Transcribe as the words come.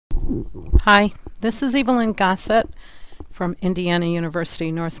Hi, this is Evelyn Gossett from Indiana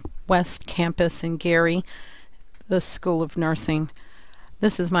University Northwest Campus in Gary, the School of Nursing.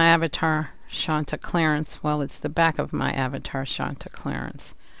 This is my avatar, Shawnta Clarence. Well, it's the back of my avatar, Shawnta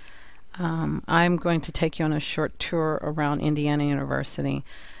Clarence. I'm going to take you on a short tour around Indiana University.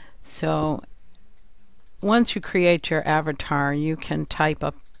 So once you create your avatar, you can type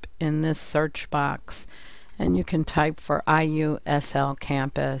up in this search box, and you can type for IUSL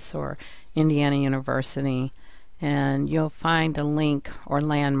campus or Indiana University, and you'll find a link or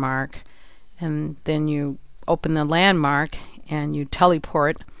landmark, and then you open the landmark and you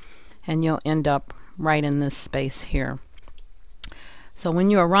teleport, and you'll end up right in this space here. So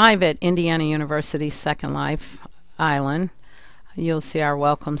when you arrive at Indiana University Second Life Island, you'll see our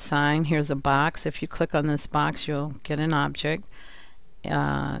welcome sign. Here's a box. If you click on this box, you'll get an object.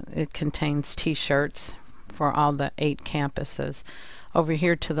 It contains t-shirts for all the 8 campuses. Over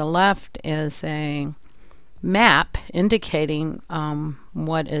here to the left is a map indicating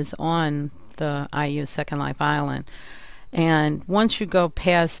what is on the IU Second Life Island. And once you go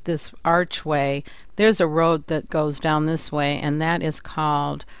past this archway, there's a road that goes down this way, and that is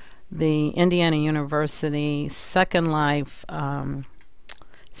called the Indiana University Second Life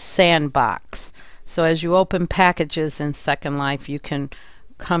Sandbox. So as you open packages in Second Life, you can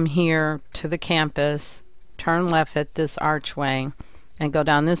come here to the campus, turn left at this archway, and go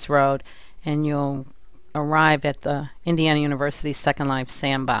down this road, and you'll arrive at the Indiana University Second Life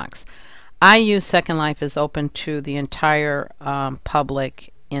Sandbox. IU Second Life is open to the entire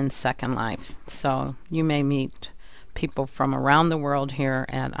public in Second Life, so you may meet people from around the world here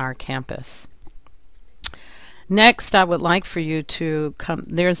at our campus. Next, I would like for you to come,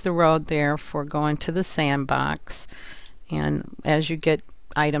 there's the road there for going to the sandbox, and as you get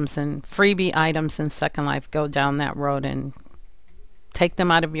items and freebie items in Second Life, go down that road and take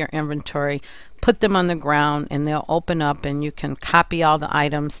them out of your inventory, put them on the ground, and they'll open up and you can copy all the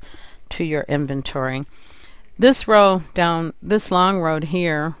items to your inventory. This row down, this long road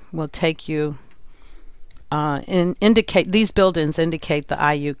here will take you indicate, these buildings indicate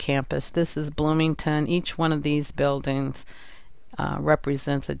the IU campus. This is Bloomington. Each one of these buildings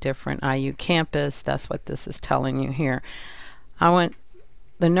represents a different IU campus. That's what this is telling you here. I want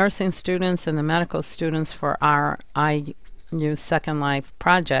the nursing students and the medical students for our IU Second Life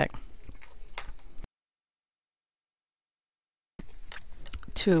project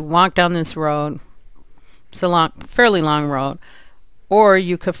to walk down this road. It's a fairly long road, or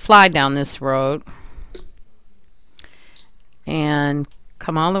you could fly down this road and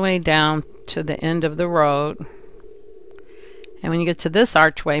come all the way down to the end of the road, and when you get to this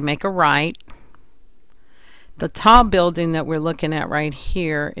archway, make a right. The tall building that we're looking at right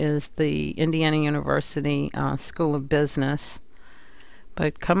here is the Indiana University School of Business.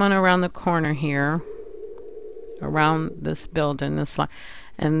 But come on around the corner here, around this building, this line,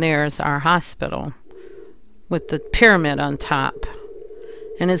 and there's our hospital with the pyramid on top.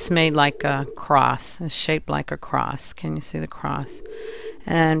 And it's made like a cross. It's shaped like a cross. Can you see the cross?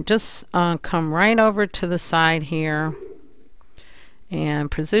 And just come right over to the side here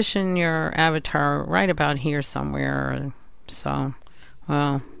and position your avatar right about here somewhere. So,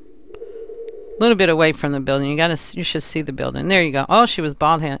 well, a little bit away from the building. You should see the building. There you go. Oh, she was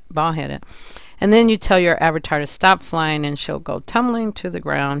bald-headed. And then you tell your avatar to stop flying, and she'll go tumbling to the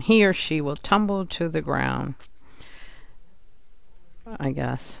ground. He or she will tumble to the ground, I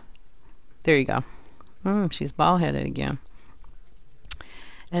guess. There you go. She's bald-headed again.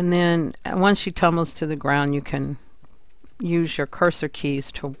 And then once she tumbles to the ground, you can use your cursor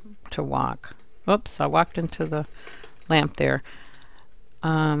keys to walk. Oops, I walked into the lamp there.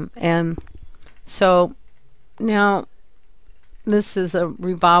 And so now this is a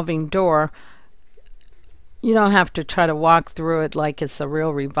revolving door. You don't have to try to walk through it like it's a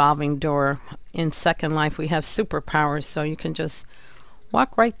real revolving door. In Second Life, we have superpowers, so you can just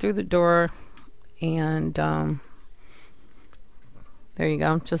walk right through the door, and there you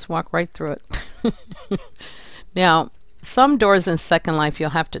go. Just walk right through it. Now, some doors in Second Life,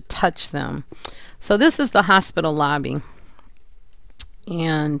 you'll have to touch them. So this is the hospital lobby,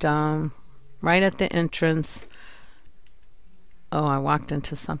 and right at the entrance, oh, I walked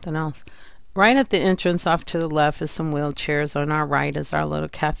into something else. Right at the entrance off to the left is some wheelchairs. On our right is our little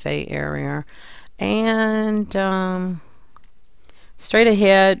cafe area. And straight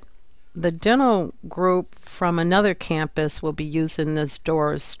ahead, the dental group from another campus will be using this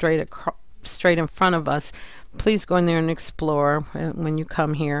door straight in front of us. Please go in there and explore when you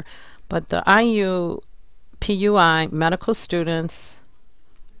come here. But the IU PUI medical students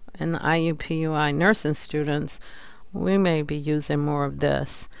and the IUPUI nursing students, we may be using more of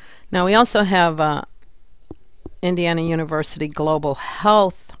this. Now we also have Indiana University Global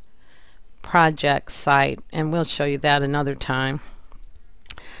Health Project site, and we'll show you that another time.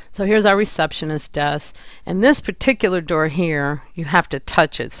 So here's our receptionist desk, and this particular door here, you have to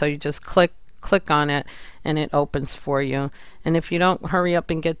touch it, so you just click on it and it opens for you, and if you don't hurry up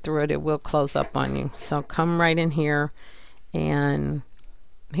and get through it, it will close up on you. So come right in here, and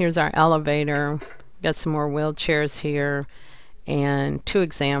here's our elevator. Got some more wheelchairs here and 2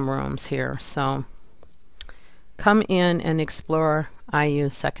 exam rooms here. So come in and explore IU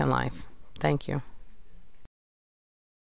Second Life. Thank you.